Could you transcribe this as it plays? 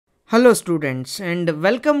Hello students and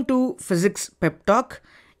welcome to physics Pep talk.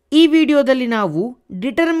 ಈ ವಿಡಿಯೋದಲ್ಲಿ ನಾವು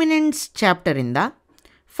ಡಿಟರ್ಮಿನೆಂಟ್ಸ್ ಚಾಪ್ಟರಿಂದ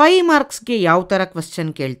 5 ಮಾರ್ಕ್ಸ್ಗೆ ಯಾವ ಥರ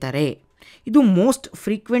ಕ್ವಶನ್ ಕೇಳ್ತಾರೆ, ಇದು ಮೋಸ್ಟ್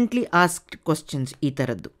ಫ್ರೀಕ್ವೆಂಟ್ಲಿ ಆಸ್ಕ್ಡ್ ಕ್ವಶನ್ಸ್ ಈ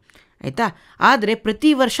ಥರದ್ದು ಆಯಿತಾ. ಆದರೆ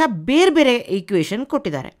ಪ್ರತಿ ವರ್ಷ ಬೇರೆ ಬೇರೆ ಈಕ್ವೇಷನ್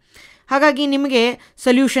ಕೊಟ್ಟಿದ್ದಾರೆ, ಹಾಗಾಗಿ ನಿಮಗೆ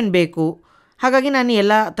ಸೊಲ್ಯೂಷನ್ ಬೇಕು. ಹಾಗಾಗಿ ನಾನು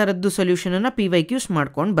ಎಲ್ಲ ಥರದ್ದು ಸೊಲ್ಯೂಷನನ್ನು PYQs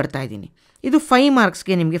ಮಾಡ್ಕೊಂಡು ಬರ್ತಾಯಿದ್ದೀನಿ. ಇದು 5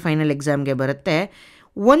 ಮಾರ್ಕ್ಸ್ಗೆ ನಿಮಗೆ ಫೈನಲ್ ಎಕ್ಸಾಮ್ಗೆ ಬರುತ್ತೆ.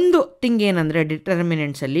 ಒಂದು ಥಿಂಗ್ ಏನಂದರೆ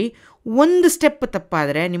ಡಿಟರ್ಮಿನೆಂಟ್ಸಲ್ಲಿ ಒಂದು ಸ್ಟೆಪ್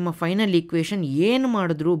ತಪ್ಪಾದರೆ ನಿಮ್ಮ ಫೈನಲ್ ಈಕ್ವೇಷನ್ ಏನು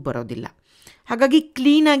ಮಾಡಿದ್ರೂ ಬರೋದಿಲ್ಲ. ಹಾಗಾಗಿ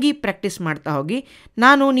ಕ್ಲೀನಾಗಿ ಪ್ರಾಕ್ಟೀಸ್ ಮಾಡ್ತಾ ಹೋಗಿ.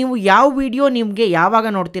 ನೀವು ಯಾವ ವಿಡಿಯೋ ನಿಮಗೆ ಯಾವಾಗ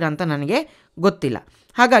ನೋಡ್ತೀರಾ ಅಂತ ನನಗೆ ಗೊತ್ತಿಲ್ಲ,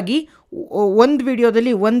 ಹಾಗಾಗಿ ಒಂದು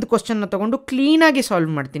ವಿಡಿಯೋದಲ್ಲಿ ಒಂದು ಕ್ವಶನ್ನ ತೊಗೊಂಡು ಕ್ಲೀನಾಗಿ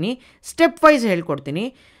ಸಾಲ್ವ್ ಮಾಡ್ತೀನಿ, ಸ್ಟೆಪ್ ವೈಸ್ ಹೇಳ್ಕೊಡ್ತೀನಿ,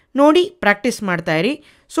 ನೋಡಿ practice ಮಾಡ್ತಾಯಿರಿ.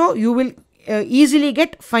 So you will easily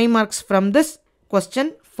get 5 marks from this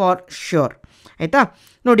question for sure ಆಯಿತಾ.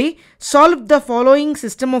 ನೋಡಿ, solve the following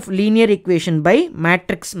system of linear equation by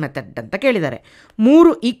matrix method ಅಂತ ಕೇಳಿದ್ದಾರೆ.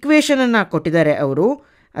 3 ಈಕ್ವೇಷನನ್ನು ಕೊಟ್ಟಿದ್ದಾರೆ ಅವರು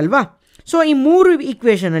ಅಲ್ವಾ. ಸೊ ಈ 3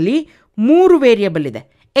 ಈಕ್ವೇಷನಲ್ಲಿ 3 ವೇರಿಯಬಲ್ ಇದೆ,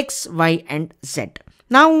 ಎಕ್ಸ್ ವೈ ಆ್ಯಂಡ್ ಝೆಡ್.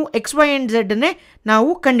 ನಾವು ಎಕ್ಸ್ ವೈ ಆ್ಯಂಡ್ ಝೆಡ್ಡನ್ನೇ ನಾವು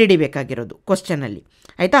ಕಂಡುಹಿಡಿಬೇಕಾಗಿರೋದು ಕ್ವಶನಲ್ಲಿ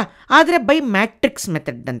ಆಯಿತಾ. ಆದರೆ ಬೈ ಮ್ಯಾಟ್ರಿಕ್ಸ್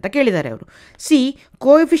ಮೆಥಡ್ ಅಂತ ಕೇಳಿದ್ದಾರೆ ಅವರು.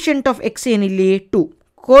 Coefficient of X ಏನಿಲ್ಲಿ 2,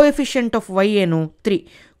 coefficient of Y ಏನು 3,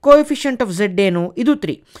 ಕೋಎಫಿಷಿಯಂಟ್ ಆಫ್ ಝೆಡ್ ಏನು ಇದು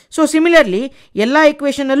 3. ಸೊ ಸಿಮಿಲರ್ಲಿ ಎಲ್ಲ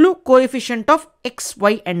ಈಕ್ವೇಷನಲ್ಲೂ coefficient of X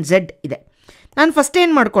Y and Z ಇದೆ. ನಾನು ಫಸ್ಟ್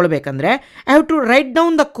ಏನು ಮಾಡ್ಕೊಳ್ಬೇಕಂದ್ರೆ I have to write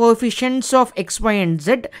down the coefficients of X Y and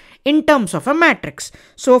Z in terms of a matrix.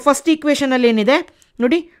 So first ಈಕ್ವೇಷನಲ್ಲಿ ಏನಿದೆ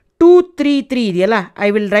ನೋಡಿ, 2 3 3 ಇದೆಯಲ್ಲ, I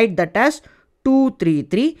will write that as 2 3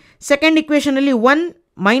 3. Second ಈಕ್ವೇಷನಲ್ಲಿ 1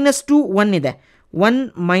 -2 1 ಇದೆ, 1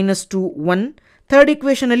 -2 1. Third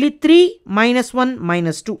ಈಕ್ವೇಷನಲ್ಲಿ 3 -1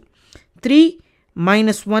 -2, 3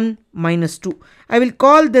 -1 -2. I will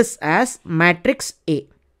call this as matrix A.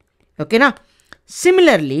 Okay na?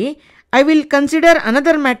 Similarly, I will consider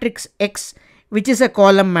another matrix X, which is a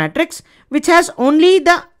column matrix, which has only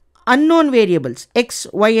the unknown variables. X,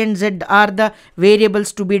 Y and Z are the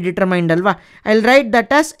variables to be determined alva. I will write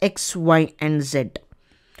that as X, Y and Z.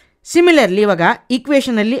 Similarly, ಇವಾಗ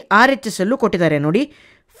ಈಕ್ವೇಷನಲ್ಲಿ RHS ಅಲ್ಲೂ ಕೊಟ್ಟಿದ್ದಾರೆ ನೋಡಿ,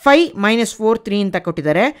 5 -4 3 ಅಂತ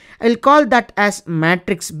ಕೊಟ್ಟಿದ್ದಾರೆ. I will call that as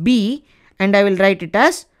matrix B. And I will write it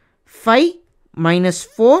as 5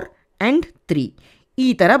 -4 and 3 ಈ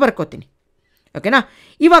ಥರ ಬರ್ಕೋತೀನಿ. ಓಕೆನಾ.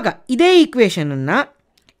 ಇವಾಗ ಇದೇ ಈಕ್ವೇಷನನ್ನು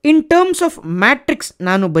ಇನ್ ಟರ್ಮ್ಸ್ ಆಫ್ ಮ್ಯಾಟ್ರಿಕ್ಸ್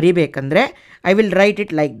ನಾನು ಬರೀಬೇಕಂದ್ರೆ I will write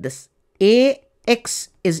it like this, AX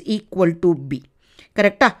is equal to B.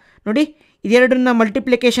 ಕರೆಕ್ಟಾ? ನೋಡಿ, ಇದೆರಡನ್ನ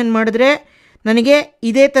ಮಲ್ಟಿಪ್ಲಿಕೇಶನ್ ಮಾಡಿದ್ರೆ ನನಗೆ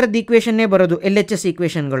ಇದೇ ಥರದ ಈಕ್ವೇಷನ್ನೇ ಬರೋದು, LHS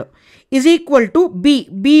ಈಕ್ವೇಷನ್ಗಳು. Is equal to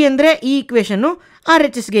B ಅಂದರೆ ಈ ಈಕ್ವೇಷನ್ನು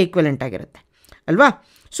RHSಗೆ ಈಕ್ವಲೆಂಟ್ ಆಗಿರುತ್ತೆ ಅಲ್ವಾ.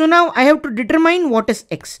 So now I have to determine what is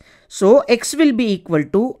x. So x will be equal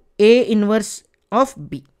to A inverse of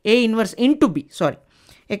B. A inverse into B, sorry.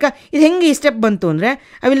 ಯಾಕೆ ಇದು ಹೆಂಗೆ ಈ ಸ್ಟೆಪ್ ಬಂತು ಅಂದರೆ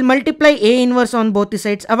I will multiply A inverse on both the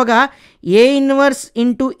sides. ಅವಾಗ A inverse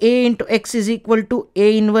into A into X is equal to A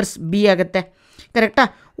inverse B ಆಗುತ್ತೆ. ಕರೆಕ್ಟಾ?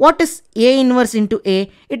 What is A inverse into A?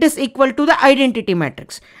 It is equal to the identity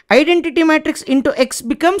matrix. Identity matrix into X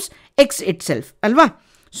becomes X it self ಅಲ್ವಾ.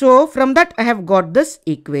 So from that I have got this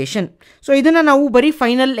equation. So ಇದನ್ನು ನಾವು ಬರೀ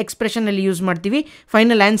final ಎಕ್ಸ್ಪ್ರೆಷನಲ್ಲಿ use ಮಾಡ್ತೀವಿ,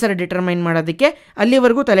 final answer determine ಮಾಡೋದಕ್ಕೆ.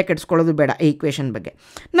 ಅಲ್ಲಿವರೆಗೂ ತಲೆ ಕೆಡಿಸ್ಕೊಳ್ಳೋದು ಬೇಡ ಈ ಈಕ್ವೇಷನ್ ಬಗ್ಗೆ.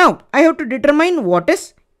 ನಾವು I have to determine what is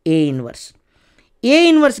A inverse. A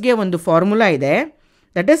ಇನ್ವರ್ಸ್ಗೆ ಒಂದು ಫಾರ್ಮುಲಾ ಇದೆ,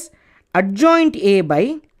 that is adjoint A by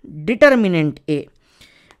determinant A.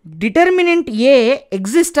 Determinant A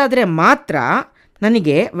exist ಆದರೆ ಮಾತ್ರ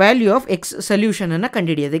ನನಗೆ ವ್ಯಾಲ್ಯೂ ಆಫ್ ಎಕ್ಸ್ ಸೊಲ್ಯೂಷನನ್ನು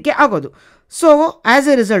ಕಂಡುಹಿಡಿಯೋದಕ್ಕೆ ಆಗೋದು. So as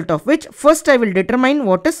A result of which first I will determine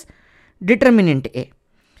what is determinant A.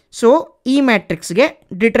 So ಈ ಮ್ಯಾಟ್ರಿಕ್ಸ್ಗೆ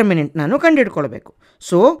determinant ನಾನು ಕಂಡುಹಿಡ್ಕೊಳ್ಬೇಕು.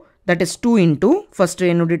 So that is 2 into first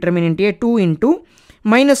ಏನು determinant A 2 into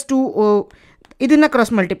 -2, ಇದನ್ನು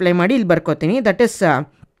cross multiply ಮಾಡಿ ಇಲ್ಲಿ ಬರ್ಕೋತೀನಿ. That is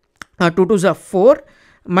 2 2s are 4,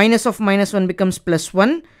 minus of -1 becomes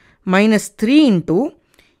 +1, -3 into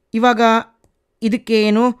ಇವಾಗ ಇದಕ್ಕೆ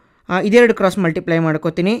ಏನು ಇದೆರಡು ಕ್ರಾಸ್ ಮಲ್ಟಿಪ್ಲೈ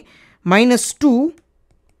ಮಾಡ್ಕೋತೀನಿ, -2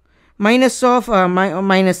 ಮೈನಸ್ ಆಫ್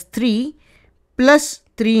 -3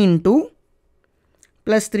 +3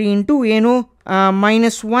 ಇಂಟು ಏನು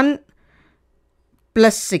 -1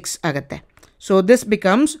 +6 ಆಗುತ್ತೆ. So this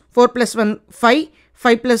becomes 4 + 1 5,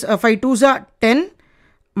 5 2s are 10,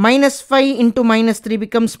 -5 into -3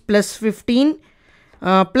 becomes +15,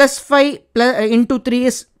 +5 into 3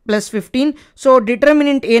 is +15. So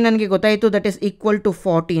determinant A ನನಗೆ ಗೊತ್ತಾಯಿತು, ದಟ್ ಈಸ್ ಈಕ್ವಲ್ ಟು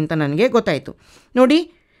 40 ಅಂತ ನನಗೆ ಗೊತ್ತಾಯಿತು. ನೋಡಿ,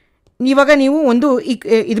 ಇವಾಗ ನೀವು ಒಂದು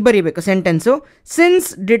ಇದು ಬರೀಬೇಕು sentence, since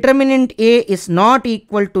determinant A is not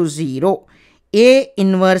equal to 0, A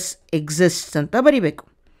inverse exists ಅಂತ ಬರೀಬೇಕು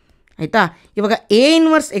ಆಯಿತಾ. ಇವಾಗ A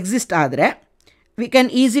ಇನ್ವರ್ಸ್ ಎಕ್ಸಿಸ್ಟ್ ಆದರೆ we can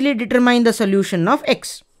easily determine the solution of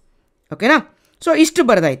X. ಓಕೆನಾ. ಸೊ ಇಷ್ಟು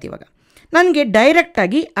ಬರೆದಾಯ್ತು. ಇವಾಗ ನನಗೆ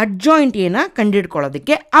ಡೈರೆಕ್ಟಾಗಿ ಅಡ್ಜಾಯಿಂಟ್ ಎನ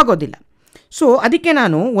ಕಂಡುಹಿಡ್ಕೊಳ್ಳೋದಕ್ಕೆ ಆಗೋದಿಲ್ಲ. ಸೊ ಅದಕ್ಕೆ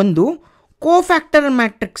ನಾನು ಒಂದು ಕೋಫ್ಯಾಕ್ಟರ್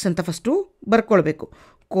ಮ್ಯಾಟ್ರಿಕ್ಸ್ ಅಂತ first ಬರ್ಕೊಳ್ಬೇಕು.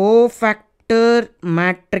 Cofactor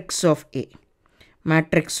matrix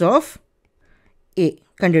of A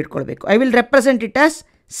ಕಂಡುಹಿಡ್ಕೊಳ್ಬೇಕು. I will represent it as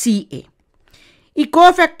CA. ಈ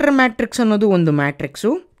ಕೋಫ್ಯಾಕ್ಟರ್ ಮ್ಯಾಟ್ರಿಕ್ಸ್ ಅನ್ನೋದು ಒಂದು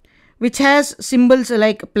matrix which has symbols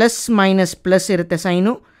like plus minus plus ಇರುತ್ತೆ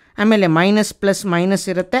ಸೈನು, ಆಮೇಲೆ ಮೈನಸ್ ಪ್ಲಸ್ ಮೈನಸ್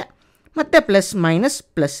ಇರುತ್ತೆ, ಮತ್ತು ಪ್ಲಸ್ ಮೈನಸ್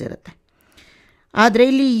ಪ್ಲಸ್ ಇರುತ್ತೆ. ಆದರೆ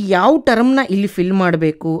ಇಲ್ಲಿ ಯಾವ ಟರ್ಮ್ನ ಇಲ್ಲಿ ಫಿಲ್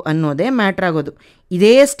ಮಾಡಬೇಕು ಅನ್ನೋದೇ ಮ್ಯಾಟ್ರ್ ಆಗೋದು.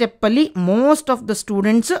 ಇದೇ ಸ್ಟೆಪ್ಪಲ್ಲಿ ಮೋಸ್ಟ್ ಆಫ್ ದ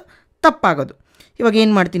ಸ್ಟೂಡೆಂಟ್ಸ್ ತಪ್ಪಾಗೋದು. ಇವಾಗ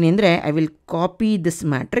ಏನು ಮಾಡ್ತೀನಿ ಅಂದರೆ I will copy this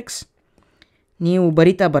matrix. ನೀವು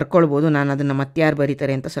ಬರಿತಾ ಬರ್ಕೊಳ್ಬೋದು, ನಾನು ಅದನ್ನು ಮತ್ತಾರು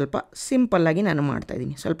ಬರೀತಾರೆ ಅಂತ ಸ್ವಲ್ಪ ಸಿಂಪಲ್ಲಾಗಿ ನಾನು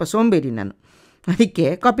ಮಾಡ್ತಾಯಿದ್ದೀನಿ. ಸ್ವಲ್ಪ ಸೋಂಬೇರಿ ನಾನು, ಅದಕ್ಕೆ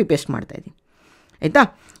ಕಾಪಿ ಪೇಸ್ಟ್ ಮಾಡ್ತಾಯಿದ್ದೀನಿ. ಆಯಿತಾ?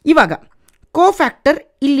 ಇವಾಗ ಕೋಫ್ಯಾಕ್ಟರ್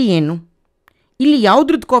ಇಲ್ಲಿ ಏನು, ಇಲ್ಲಿ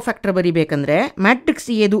ಯಾವುದ್ರದ್ದು ಕೋಫ್ಯಾಕ್ಟರ್ ಬರಿಬೇಕಂದ್ರೆ ಮ್ಯಾಟ್ರಿಕ್ಸ್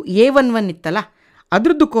ಏದು A11 ಇತ್ತಲ್ಲ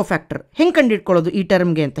ಅದ್ರದ್ದು ಕೋಫ್ಯಾಕ್ಟರ್ ಹೆಂಗೆ ಕಂಡುಹಿಡ್ಕೊಳ್ಳೋದು ಈ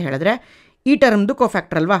ಟರ್ಮ್ಗೆ ಅಂತ ಹೇಳಿದ್ರೆ ಈ ಟರ್ಮ್ದು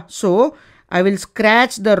ಕೋಫ್ಯಾಕ್ಟರ್ ಅಲ್ವಾ. So I will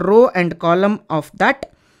scratch the row and column of that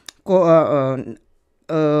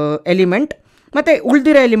element, ಮತ್ತು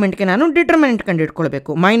ಉಳಿದಿರೋ ಎಲಿಮೆಂಟ್ಗೆ ನಾನು determinant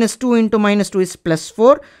ಕಂಡುಹಿಡ್ಕೊಳ್ಬೇಕು. -2 × -2 is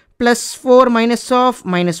 +4, +4 minus of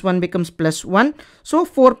 -1 becomes +1, so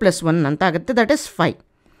 4 + 1 ಅಂತ ಆಗುತ್ತೆ, ದಟ್ ಈಸ್ 5.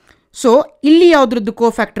 ಸೊ ಇಲ್ಲಿ ಯಾವುದ್ರದ್ದು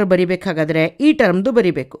ಕೋಫ್ಯಾಕ್ಟರ್ ಬರಿಬೇಕಾಗಾದರೆ ಈ ಟರ್ಮ್ದು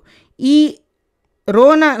ಬರಿಬೇಕು. ಈ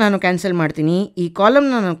ರೋನ ನಾನು ಕ್ಯಾನ್ಸಲ್ ಮಾಡ್ತೀನಿ, ಈ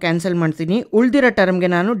ಕಾಲಮ್ನ ನಾನು ಕ್ಯಾನ್ಸಲ್ ಮಾಡ್ತೀನಿ, ಉಳಿದಿರೋ ಟರ್ಮ್ಗೆ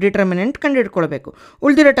ನಾನು ಡಿಟರ್ಮಿನೆಂಟ್ ಕಂಡುಹಿಡ್ಕೊಳ್ಬೇಕು.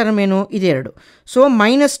 ಉಳಿದಿರೋ ಟರ್ಮ್ ಏನು, ಇದೆರಡು. ಸೊ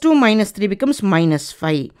 -2 - 3 ಬಿಕಮ್ಸ್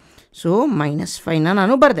 -5, ಸೊ -5ನ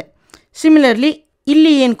ನಾನು ಬರೆದೆ. ಸಿಮಿಲರ್ಲಿ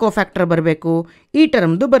ಇಲ್ಲಿ ಏನು ಕೋಫ್ಯಾಕ್ಟರ್ ಬರಬೇಕು, ಈ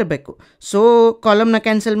ಟರ್ಮ್ದು ಬರಬೇಕು. ಸೊ ಕಾಲಮ್ನ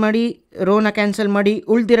ಕ್ಯಾನ್ಸಲ್ ಮಾಡಿ, ರೋನ ಕ್ಯಾನ್ಸಲ್ ಮಾಡಿ,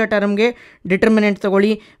 ಉಳಿದಿರೋ ಟರ್ಮ್ಗೆ ಡಿಟರ್ಮಿನೆಂಟ್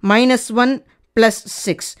ತೊಗೊಳ್ಳಿ. -1 +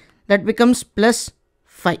 6 ದಟ್ ಬಿಕಮ್ಸ್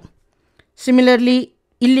 +5. ಸಿಮಿಲರ್ಲಿ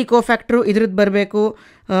ಇಲ್ಲಿ ಕೋಫ್ಯಾಕ್ಟ್ರು ಇದ್ರದ್ದು ಬರಬೇಕು.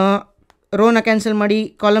 ರೋನ ಕ್ಯಾನ್ಸಲ್ ಮಾಡಿ,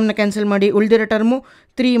 ಕಾಲಮ್ನ ಕ್ಯಾನ್ಸಲ್ ಮಾಡಿ, ಉಳಿದಿರೋ ಟರ್ಮು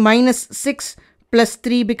 3 - 6 +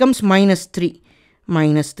 3 ಬಿಕಮ್ಸ್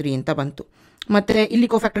 -3 ಅಂತ ಬಂತು. ಮತ್ತು ಇಲ್ಲಿ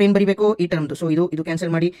ಕೋಫ್ಯಾಕ್ಟರ್ ಏನು ಬರೀಬೇಕು, ಈ ಟರ್ಮ್ದು. ಸೊ ಇದು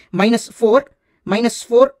ಕ್ಯಾನ್ಸಲ್ ಮಾಡಿ, -4 -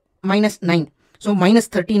 9, ಸೊ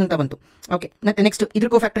 -13 ಅಂತ ಬಂತು. ಓಕೆ, ಮತ್ತು ನೆಕ್ಸ್ಟ್ ಇದ್ರ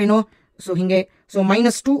ಕೋಫ್ಯಾಕ್ಟರ್ ಏನು, ಸೊ ಹೀಗೆ. ಸೊ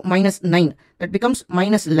 -2 - 9 ದಟ್ ಬಿಕಮ್ಸ್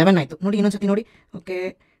 -11 ಆಯಿತು. ನೋಡಿ ಇನ್ನೊಂದು ಸತಿ ನೋಡಿ. ಓಕೆ,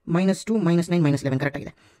 -2 - 9 -11 ಕರೆಕ್ಟ್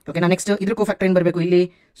ಆಗಿದೆ. ಓಕೆ, ನಾನು ನೆಕ್ಸ್ಟ್ ಇದ್ರ ಕೋಫ್ಯಾಕ್ಟರ್ ಏನು ಬರಬೇಕು ಇಲ್ಲಿ,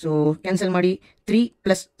 ಸೊ ಕ್ಯಾನ್ಸಲ್ ಮಾಡಿ, 3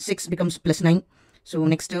 + 6 ಬಿಕಮ್ಸ್ +9. ಸೊ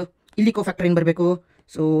ನೆಕ್ಸ್ಟ್ ಇಲ್ಲಿ ಕೋಫ್ಯಾಕ್ಟರ್ ಏನು ಬರಬೇಕು,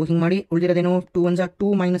 ಸೊ ಹಿಂಗೆ ಮಾಡಿ, ಉಳಿದಿರೋದೇನು 2 × 2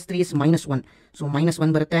 - 3 ಇಸ್ -1, ಸೊ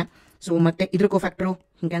 -1 ಬರುತ್ತೆ. ಸೊ ಮತ್ತೆ ಇದ್ರ ಕೋಫ್ಯಾಕ್ಟರು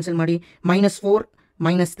ಹಿಂಗೆ ಕ್ಯಾನ್ಸಲ್ ಮಾಡಿ, -4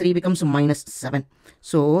 - 3 becomes -7.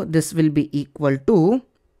 So this will be equal to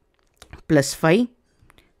 +5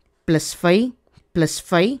 +5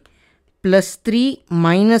 +5 +3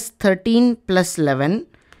 -13 +11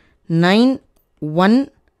 9 1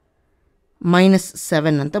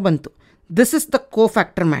 -7 ಅಂತ ಬಂತು. This is the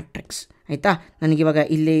cofactor matrix. ಆಯಿತಾ? ನನಗಿವಾಗ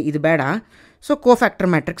ಇಲ್ಲಿ ಇದು ಬೇಡ. ಸೊ ಕೋಫ್ಯಾಕ್ಟರ್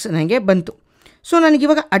ಮ್ಯಾಟ್ರಿಕ್ಸ್ ನನಗೆ ಬಂತು. ಸೊ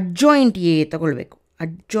ನನಗಿವಾಗ ಅಡ್ಜಾಯಿಂಟ್ ಎ ತಗೊಳ್ಬೇಕು.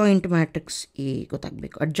 ಅಡ್ಜಾಯಿಂಟ್ ಮ್ಯಾಟ್ರಿಕ್ಸ್ ಎ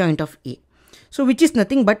ಗೊತ್ತಾಗಬೇಕು. Adjoint of A, so which is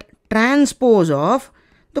nothing but transpose of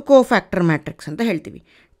the cofactor matrix ಅಂತ ಹೇಳ್ತೀವಿ.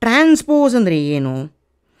 ಟ್ರಾನ್ಸ್ಪೋಸ್ ಅಂದರೆ ಏನು,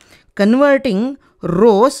 converting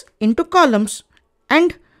rose into columns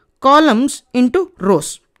and columns into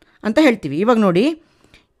rose ಅಂತ ಹೇಳ್ತೀವಿ. ಇವಾಗ ನೋಡಿ,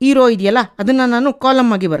 ಈ ರೋ ಇದೆಯಲ್ಲ ಅದನ್ನು ನಾನು ಕಾಲಮ್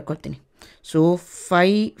ಆಗಿ ಬರ್ಕೊಳ್ತೀನಿ. ಸೊ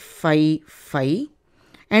 5 5 5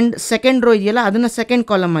 ಆ್ಯಂಡ್ ಸೆಕೆಂಡ್ ರೋ ಇದೆಯಲ್ಲ ಅದನ್ನು ಸೆಕೆಂಡ್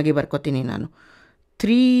ಕಾಲಮ್ ಆಗಿ ಬರ್ಕೊತೀನಿ ನಾನು.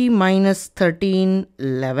 3 - 13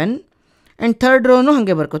 11 ಆ್ಯಂಡ್ ಥರ್ಡ್ ರೋನು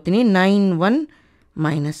ಹಾಗೆ ಬರ್ಕೊತೀನಿ, 9 1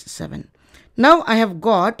 -7. Now I have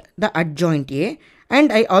got the adjoint A and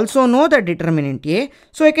I also know the determinant A,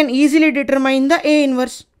 so I can easily determine the A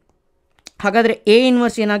inverse. ಹಾಗಾದರೆ A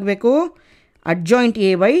inverse ಏನಾಗಬೇಕು, adjoint A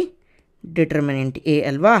by determinant A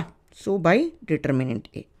ಅಲ್ವಾ. So by determinant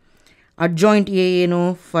A. Adjoint A ಏನು,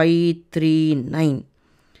 5 3 9,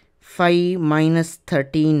 5 -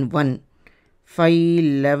 13 1, 5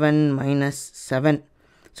 11 -7.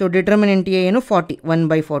 So determinant A ಏನು 40,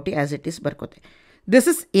 1/40 as it is ಬರ್ಕೋತೆ. This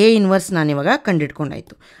is A inverse ನಾನಿವಾಗ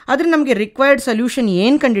ಕಂಡುಹಿಡ್ಕೊಂಡಾಯಿತು. ಆದರೆ ನಮಗೆ required solution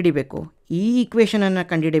ಏನು ಕಂಡುಹಿಡಿಬೇಕು, ಈ ಈಕ್ವೇಷನನ್ನು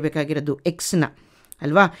ಕಂಡುಹಿಡಿಬೇಕಾಗಿರೋದು ಎಕ್ಸ್ನ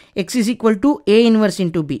ಅಲ್ವಾ. X is equal to A inverse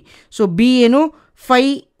into B. So B ಏನು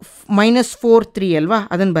 5 - 4 3 ಅಲ್ವಾ,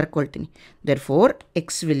 ಅದನ್ನು ಬರ್ಕೊಳ್ತೀನಿ. There four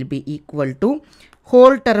X will be equal to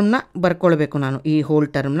hole ಟರ್ಮ್ನ ಬರ್ಕೊಳ್ಬೇಕು ನಾನು, ಈ ಹೋಲ್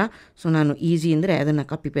ಟರ್ಮ್ನ. ಸೊ ನಾನು ಈಸಿ ಅಂದರೆ ಅದನ್ನು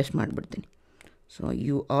ಕಾಪಿ ಪೇಸ್ಟ್ ಮಾಡಿಬಿಡ್ತೀನಿ. So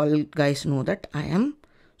you all guys no that I am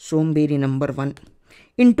ಸೋಂಬೇರಿ number 1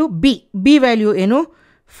 into B. B value ಏನು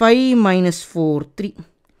 5 - 4 3.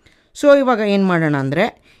 ಸೊ ಇವಾಗ ಏನು ಮಾಡೋಣ ಅಂದರೆ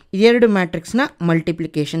ಇದೆರಡು ಮ್ಯಾಟ್ರಿಕ್ಸ್ನ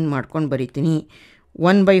ಮಲ್ಟಿಪ್ಲಿಕೇಶನ್ ಮಾಡ್ಕೊಂಡು ಬರೀತೀನಿ.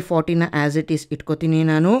 1/40ನ ಆ್ಯಸ್ ಇಟ್ ಈಸ್ ಇಟ್ಕೋತೀನಿ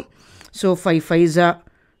ನಾನು. So 5 5s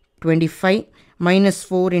 25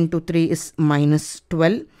 -4 × 3 is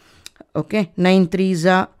 -12. Okay, 9 3s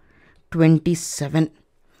 27.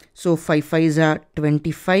 So 5 5s are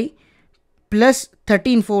 25 plus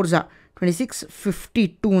 13 4s are 26,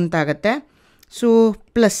 52 ಅಂತಾಗುತ್ತೆ. So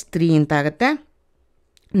plus 3 ಅಂತಾಗುತ್ತೆ.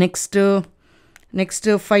 Next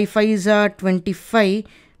 5 5s are 25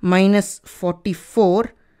 minus 44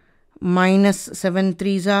 minus 7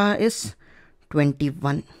 3s is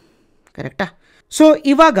 21. ಕರೆಕ್ಟಾ? ಸೊ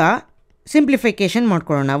ಇವಾಗ ಸಿಂಪ್ಲಿಫಿಕೇಶನ್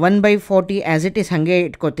ಮಾಡ್ಕೊಳ್ಳೋಣ. 1/40 ಆ್ಯಸ್ ಇಟ್ ಈಸ್ ಹಾಗೆ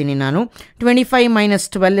ಇಟ್ಕೋತೀನಿ ನಾನು. 25 minus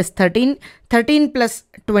 12 is 13. 13 plus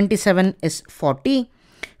 27 is 40.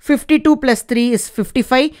 52 plus 3 is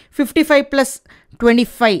 55. 55 plus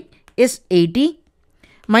 25 is 80.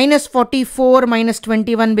 Minus 44 minus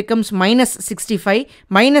 21 becomes minus 65.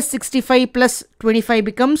 Minus 65 plus 25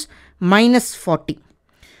 becomes minus 40.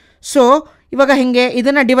 So ಇವಾಗ ಹಿಂಗೆ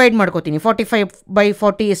ಇದನ್ನು divide ಮಾಡ್ಕೋತೀನಿ.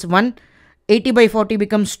 45/40 is 1. 80/40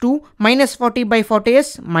 becomes 2. Minus 40/40 is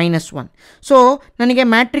minus 1. So ನನಗೆ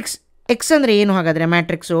ಮ್ಯಾಟ್ರಿಕ್ಸ್ ಎಕ್ಸ್ ಅಂದರೆ ಏನು ಹಾಗಾದರೆ?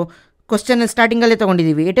 ಮ್ಯಾಟ್ರಿಕ್ಸು ಕ್ವಶನಲ್ಲಿ ಸ್ಟಾರ್ಟಿಂಗಲ್ಲೇ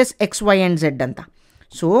ತೊಗೊಂಡಿದ್ದೀವಿ. It is X Y and Z ಅಂತ.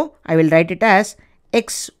 So I will write it as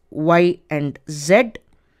X Y and Z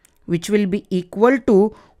which will be equal to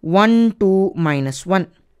 1, 2, minus 1.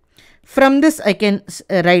 From this I can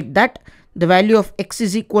write that the value of x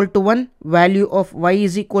is equal to 1, value of y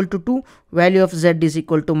is equal to 2, value of z is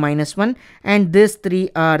equal to minus 1, and these three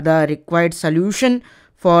are the required solution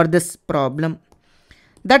for this problem.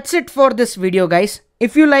 That's it for this video, guys.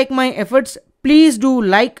 If you like my efforts, please do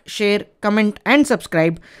like, share, comment and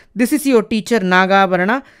subscribe. This is your teacher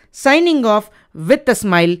Nagavarana signing off with a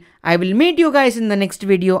smile. I will meet you guys in the next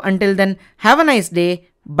video. Until then, have a nice day.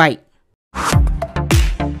 Bye.